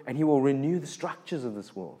over, and he will renew the structures of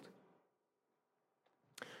this world.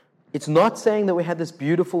 It's not saying that we had this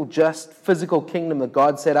beautiful, just, physical kingdom that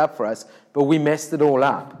God set up for us, but we messed it all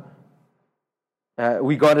up.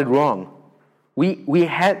 We got it wrong. We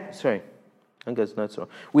had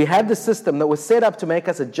the system that was set up to make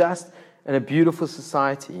us a just and a beautiful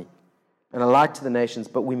society and a light to the nations,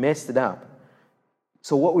 but we messed it up.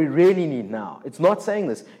 So what we really need now, it's not saying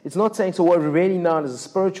this, it's not saying, so what we really need now is a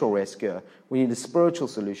spiritual rescuer. We need a spiritual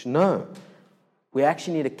solution. No. We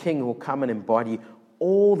actually need a king who will come and embody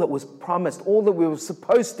all that was promised, all that we were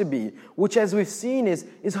supposed to be, which, as we've seen, is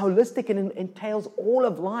holistic and entails all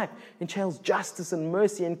of life, entails justice and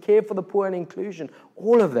mercy and care for the poor and inclusion,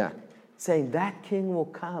 all of that. Saying that king will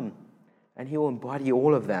come and he will embody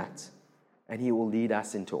all of that and he will lead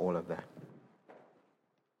us into all of that.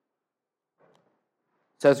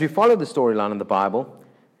 So as we follow the storyline in the Bible,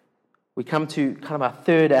 we come to kind of our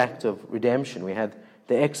third act of redemption. We had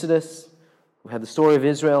the Exodus, we had the story of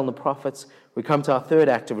Israel and the prophets. We come to our third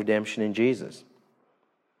act of redemption in Jesus.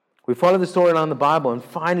 We follow the storyline in the Bible, and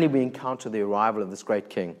finally we encounter the arrival of this great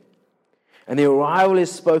king. And the arrival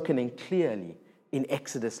is spoken in clearly in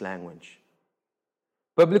Exodus language.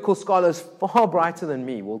 Biblical scholars far brighter than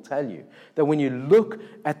me will tell you that when you look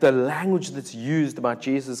at the language that's used about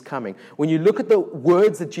Jesus coming, when you look at the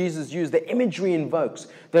words that Jesus used, the imagery he invokes,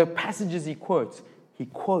 the passages he quotes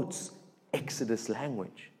Exodus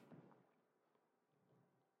language.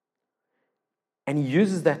 And he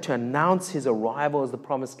uses that to announce his arrival as the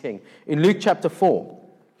promised king. In Luke chapter 4,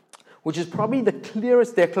 which is probably the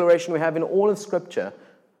clearest declaration we have in all of Scripture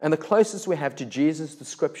and the closest we have to Jesus'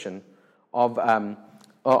 description of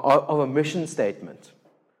a mission statement.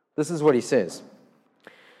 This is what he says.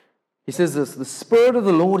 He says this, "The Spirit of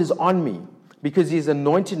the Lord is on me, because he has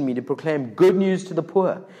anointed me to proclaim good news to the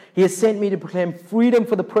poor. He has sent me to proclaim freedom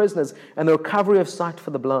for the prisoners and the recovery of sight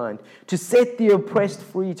for the blind, to set the oppressed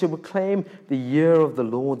free, to proclaim the year of the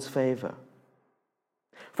Lord's favor."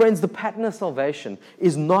 Friends, the pattern of salvation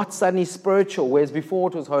is not suddenly spiritual, whereas before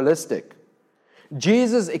it was holistic.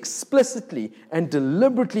 Jesus explicitly and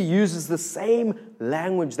deliberately uses the same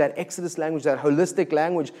language, that Exodus language, that holistic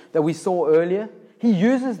language that we saw earlier. He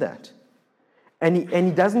uses that. And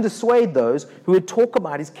he doesn't dissuade those who would talk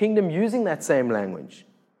about his kingdom using that same language.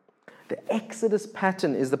 The Exodus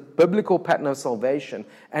pattern is the biblical pattern of salvation,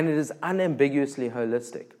 and it is unambiguously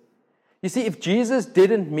holistic. You see, if Jesus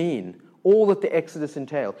didn't mean all that the Exodus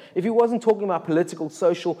entailed, if he wasn't talking about political,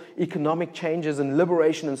 social, economic changes and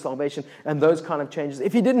liberation and salvation and those kind of changes,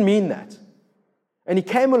 if he didn't mean that, and he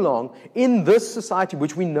came along in this society,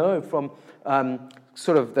 which we know from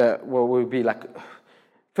would be like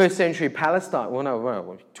first century Palestine,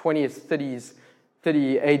 20th,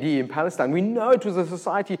 30 AD in Palestine. We know it was a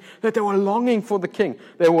society that they were longing for the king.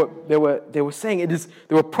 They were saying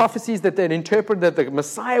there were prophecies that they'd interpreted that the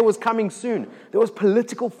Messiah was coming soon. There was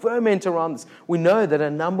political ferment around this. We know that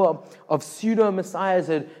a number of pseudo-messiahs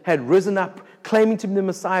had risen up, claiming to be the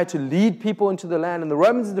Messiah to lead people into the land. And the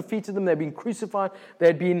Romans had defeated them. They'd been crucified.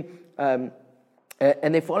 And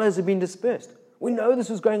their followers had been dispersed. We know this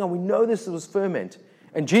was going on. We know this was ferment.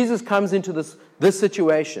 And Jesus comes into this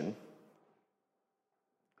situation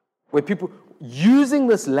where people using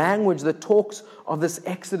this language that talks of this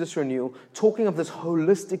Exodus renewal, talking of this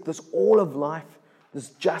holistic, this all of life, this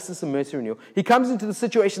justice and mercy renewal. He comes into the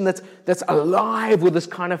situation that's alive with this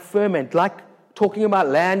kind of ferment, like talking about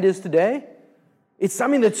land is today. It's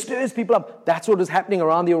something that stirs people up. That's what is happening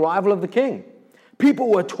around the arrival of the king. People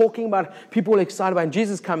were talking about it. People were excited about it. And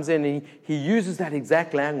Jesus comes in and he uses that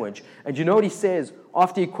exact language. And you know what he says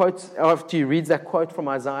after he reads that quote from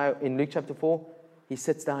Isaiah in Luke chapter 4? He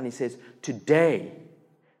sits down and he says, "Today,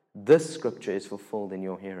 this scripture is fulfilled in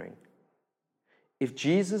your hearing." If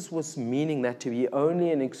Jesus was meaning that to be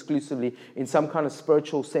only and exclusively in some kind of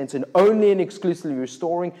spiritual sense and only and exclusively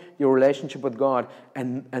restoring your relationship with God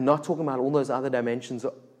and not talking about all those other dimensions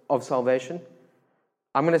of salvation,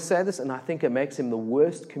 I'm going to say this, and I think it makes him the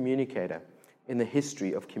worst communicator in the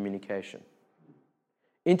history of communication.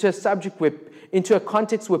 Into a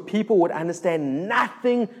context where people would understand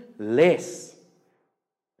nothing less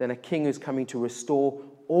than a king who's coming to restore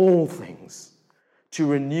all things, to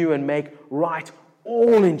renew and make right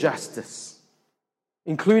all injustice,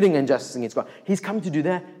 including injustice against God. He's come to do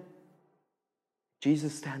that.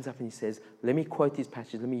 Jesus stands up and he says, let me quote these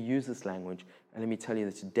passages, let me use this language, and let me tell you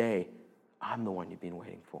that today, I'm the one you've been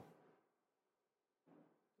waiting for.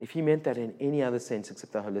 If he meant that in any other sense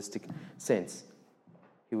except the holistic sense,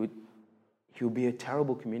 he would be a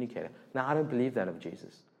terrible communicator. Now, I don't believe that of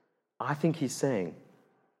Jesus. I think he's saying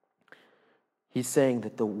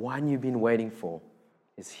that the one you've been waiting for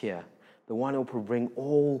is here. The one who will bring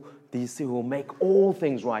all these, who will make all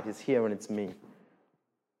things right is here, and it's me.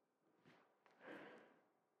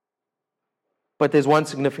 But there's one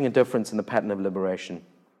significant difference in the pattern of liberation.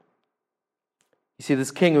 You see,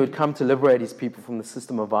 this king who had come to liberate his people from the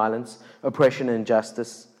system of violence, oppression, and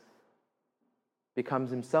injustice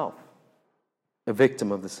becomes himself a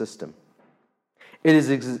victim of the system. It is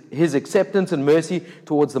his acceptance and mercy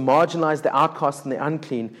towards the marginalized, the outcast, and the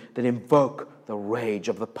unclean that invoke the rage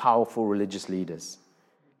of the powerful religious leaders.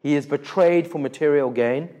 He is betrayed for material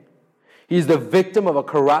gain. He is the victim of a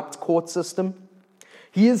corrupt court system.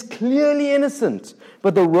 He is clearly innocent,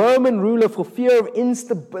 but the Roman ruler, for fear of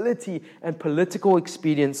instability and political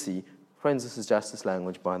expediency, friends, this is justice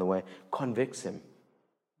language, by the way, convicts him.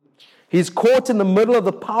 He's caught in the middle of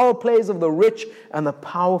the power plays of the rich and the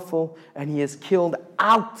powerful, and he is killed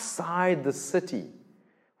outside the city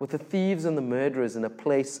with the thieves and the murderers in a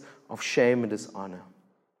place of shame and dishonor.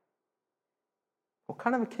 What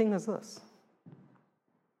kind of a king is this?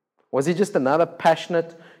 Was he just another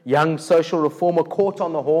passionate young social reformer caught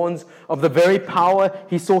on the horns of the very power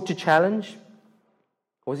he sought to challenge?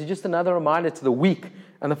 Or was he just another reminder to the weak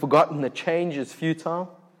and the forgotten that change is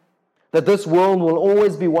futile? That this world will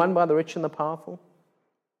always be won by the rich and the powerful?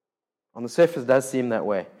 On the surface, it does seem that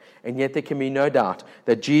way. And yet there can be no doubt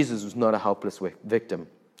that Jesus was not a helpless victim.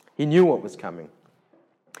 He knew what was coming.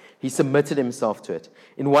 He submitted himself to it.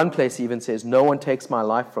 In one place, he even says, "No one takes my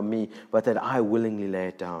life from me, but that I willingly lay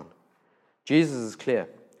it down." Jesus is clear.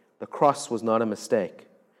 The cross was not a mistake.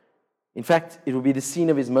 In fact, it will be the scene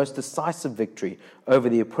of his most decisive victory over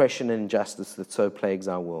the oppression and injustice that so plagues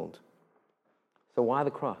our world. So why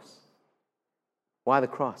the cross? Why the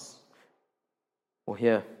cross? Well,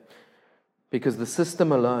 here, because the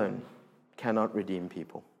system alone cannot redeem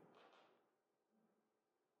people.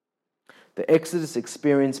 The Exodus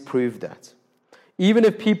experience proved that. Even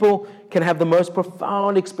if people can have the most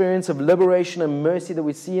profound experience of liberation and mercy that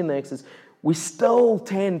we see in the Exodus, we still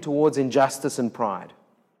tend towards injustice and pride.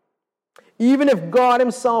 Even if God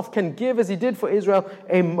himself can give, as he did for Israel,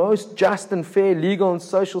 a most just and fair legal and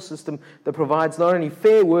social system that provides not only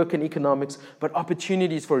fair work and economics, but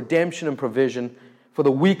opportunities for redemption and provision for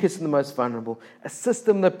the weakest and the most vulnerable, a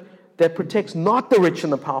system that protects not the rich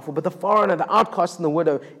and the powerful, but the foreigner, the outcast, and the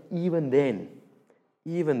widow, even then,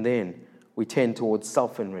 we tend towards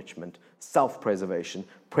self-enrichment, self-preservation,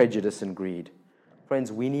 prejudice, and greed.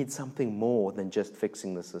 Friends, we need something more than just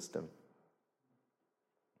fixing the system.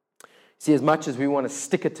 See, as much as we want to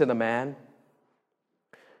stick it to the man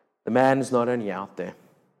is not only out there,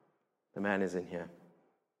 the man is in here.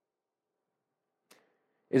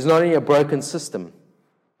 It is not only a broken system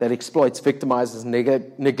that exploits, victimizes,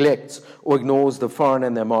 neglects, or ignores the foreign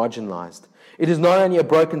and the marginalized. It is not only a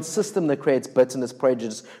broken system that creates bitterness,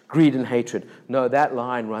 prejudice, greed, and hatred. No, that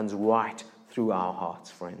line runs right through our hearts,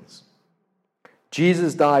 friends.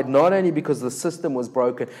 Jesus died not only because the system was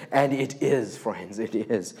broken, and it is, friends, it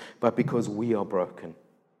is, but because we are broken.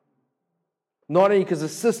 Not only because the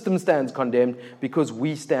system stands condemned, because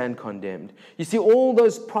we stand condemned. You see, all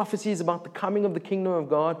those prophecies about the coming of the kingdom of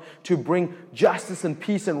God to bring justice and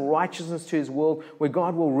peace and righteousness to his world, where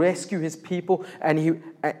God will rescue his people and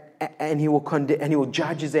he will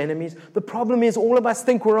judge his enemies. The problem is all of us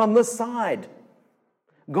think we're on this side.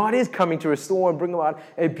 God is coming to restore and bring about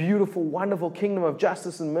a beautiful, wonderful kingdom of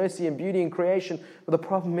justice and mercy and beauty and creation. But the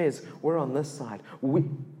problem is, we're on this side.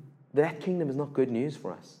 That kingdom is not good news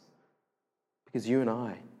for us. Because you and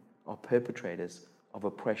I are perpetrators of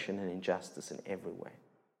oppression and injustice in every way.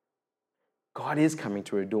 God is coming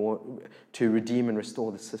to redeem and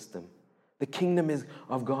restore the system. The kingdom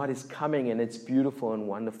of God is coming, and it's beautiful and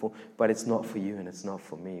wonderful, but it's not for you and it's not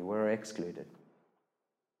for me. We're excluded.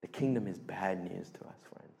 The kingdom is bad news to us,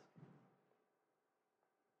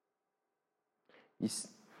 friends.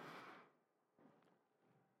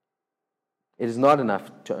 It is not enough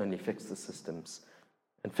to only fix the systems.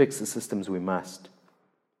 And fix the systems we must.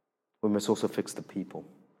 we must also fix the people.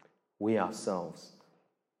 We ourselves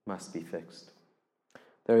must be fixed.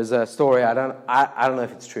 There is a story, I don't know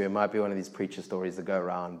if it's true, it might be one of these preacher stories that go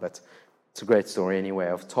around, but it's a great story anyway.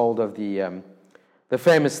 I've told of the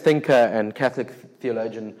famous thinker and Catholic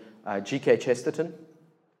theologian G.K. Chesterton.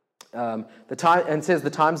 And it says the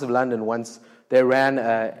Times of London once, they ran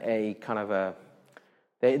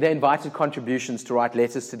they invited contributions to write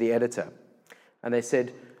letters to the editor. And they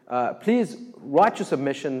said, please write your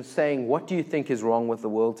submission saying, what do you think is wrong with the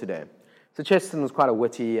world today? So Chesterton was quite a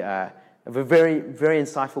witty, a very, very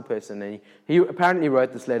insightful person. And he apparently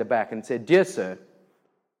wrote this letter back and said, Dear Sir,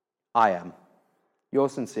 I am.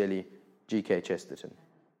 Yours sincerely, G.K. Chesterton.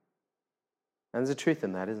 And there's a truth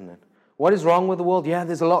in that, isn't it? What is wrong with the world? Yeah,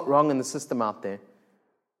 there's a lot wrong in the system out there.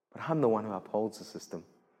 But I'm the one who upholds the system.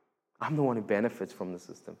 I'm the one who benefits from the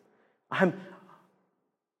system. The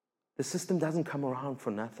system doesn't come around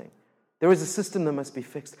for nothing. There is a system that must be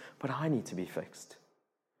fixed, but I need to be fixed.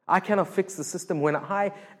 I cannot fix the system when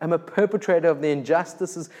I am a perpetrator of the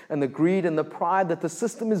injustices and the greed and the pride that the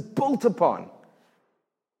system is built upon.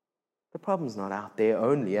 The problem's not out there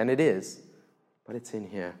only, and it is, but it's in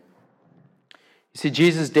here. You see,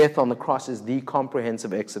 Jesus' death on the cross is the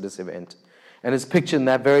comprehensive Exodus event, and is pictured in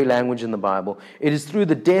that very language in the Bible. It is through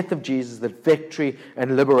the death of Jesus that victory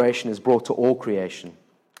and liberation is brought to all creation.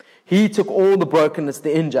 He took all the brokenness,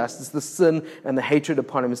 the injustice, the sin, and the hatred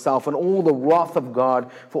upon himself, and all the wrath of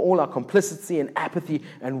God for all our complicity and apathy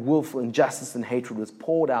and willful injustice and hatred was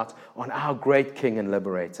poured out on our great King and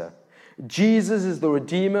Liberator. Jesus is the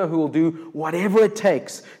Redeemer who will do whatever it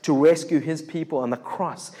takes to rescue his people, and the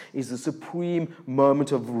cross is the supreme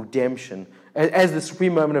moment of redemption. As the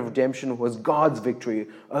supreme moment of redemption was God's victory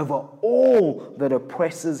over all that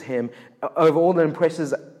oppresses him, over all that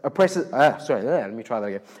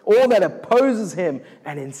all that opposes him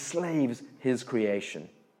and enslaves his creation.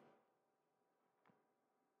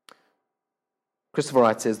 Christopher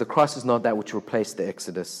Wright says, the cross is not that which replaced the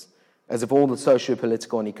Exodus, as if all the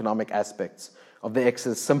socio-political and economic aspects of the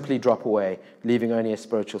Exodus simply drop away, leaving only a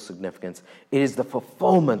spiritual significance. It is the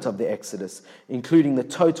fulfillment of the Exodus, including the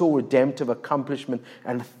total redemptive accomplishment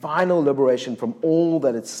and the final liberation from all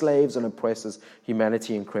that enslaves and oppresses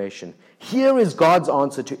humanity and creation. Here is God's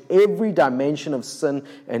answer to every dimension of sin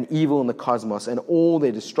and evil in the cosmos and all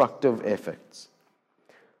their destructive efforts.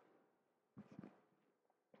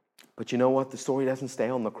 But you know what? The story doesn't stay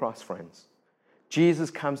on the cross, friends. Jesus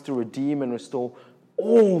comes to redeem and restore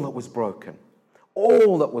all that was broken,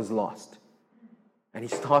 all that was lost. And he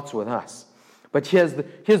starts with us. But here's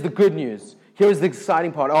the good news. Here's the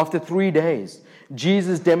exciting part. After 3 days,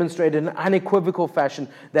 Jesus demonstrated in unequivocal fashion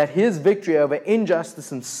that his victory over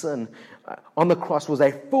injustice and sin on the cross was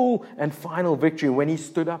a full and final victory when he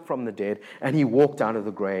stood up from the dead and he walked out of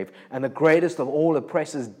the grave. And the greatest of all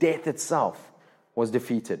oppressors, death itself, was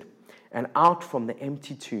defeated. And out from the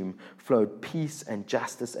empty tomb flowed peace and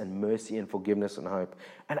justice and mercy and forgiveness and hope.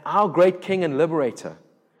 And our great King and Liberator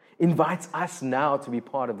invites us now to be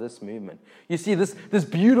part of this movement. You see, this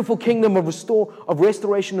beautiful kingdom of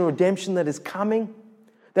restoration and redemption that is coming,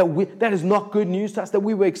 that is not good news to us, that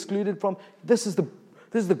we were excluded from. This is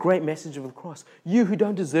the great message of the cross. You who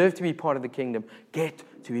don't deserve to be part of the kingdom get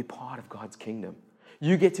to be part of God's kingdom.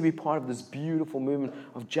 You get to be part of this beautiful movement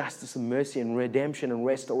of justice and mercy and redemption and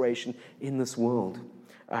restoration in this world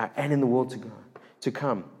and in the world to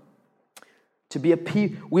come.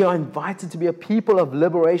 We are invited to be a people of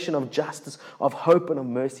liberation, of justice, of hope, and of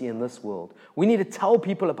mercy in this world. We need to tell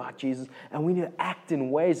people about Jesus, and we need to act in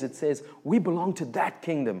ways that says we belong to that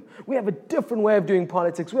kingdom. We have a different way of doing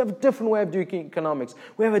politics. We have a different way of doing economics.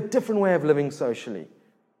 We have a different way of living socially.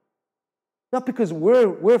 Not because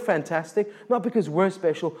we're fantastic, not because we're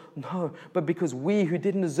special, no, but because we who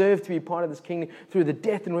didn't deserve to be part of this kingdom through the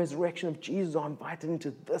death and resurrection of Jesus are invited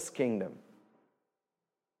into this kingdom.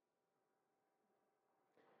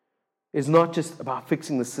 It's not just about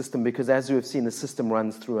fixing the system, because as we have seen, the system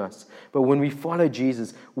runs through us. But when we follow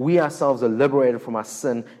Jesus, we ourselves are liberated from our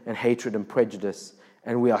sin and hatred and prejudice,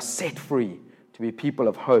 and we are set free to be people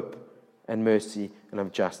of hope and mercy and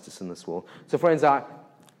of justice in this world. So friends,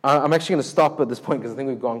 I'm actually going to stop at this point because I think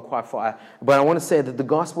we've gone quite far. But I want to say that the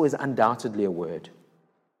gospel is undoubtedly a word.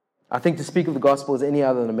 I think to speak of the gospel as any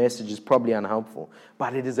other than a message is probably unhelpful,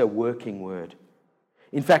 but it is a working word.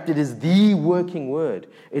 In fact, it is the working word.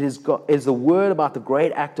 It is the word about the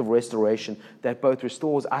great act of restoration that both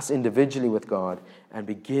restores us individually with God and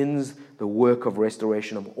begins the work of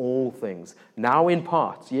restoration of all things. Now in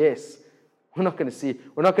parts, yes. We're not going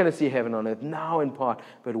to see heaven on earth now in part,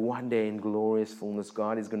 but one day in glorious fullness,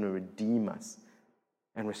 God is going to redeem us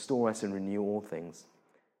and restore us and renew all things.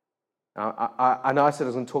 I know I said I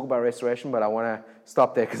was going to talk about restoration, but I want to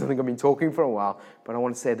stop there because I think I've been talking for a while. But I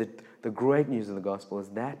want to say that the great news of the gospel is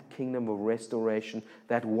that kingdom of restoration,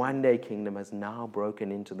 that one-day kingdom has now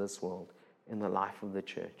broken into this world in the life of the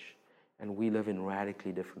church. And we live in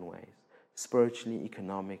radically different ways, spiritually,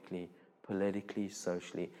 economically, politically,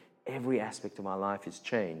 socially. Every aspect of our life is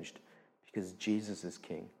changed because Jesus is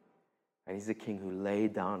king. And he's the king who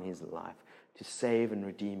laid down his life to save and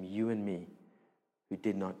redeem you and me, who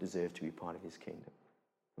did not deserve to be part of his kingdom.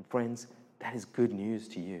 And friends, that is good news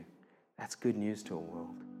to you. That's good news to a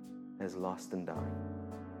world that is lost and dying.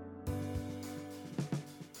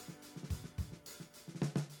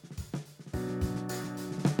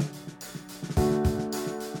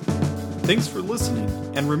 Thanks for listening,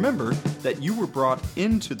 and remember that you were brought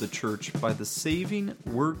into the church by the saving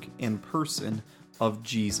work and person of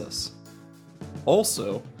Jesus.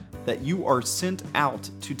 Also, that you are sent out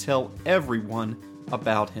to tell everyone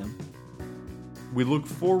about him. We look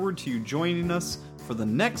forward to you joining us for the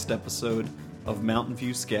next episode of Mountain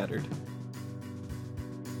View Scattered.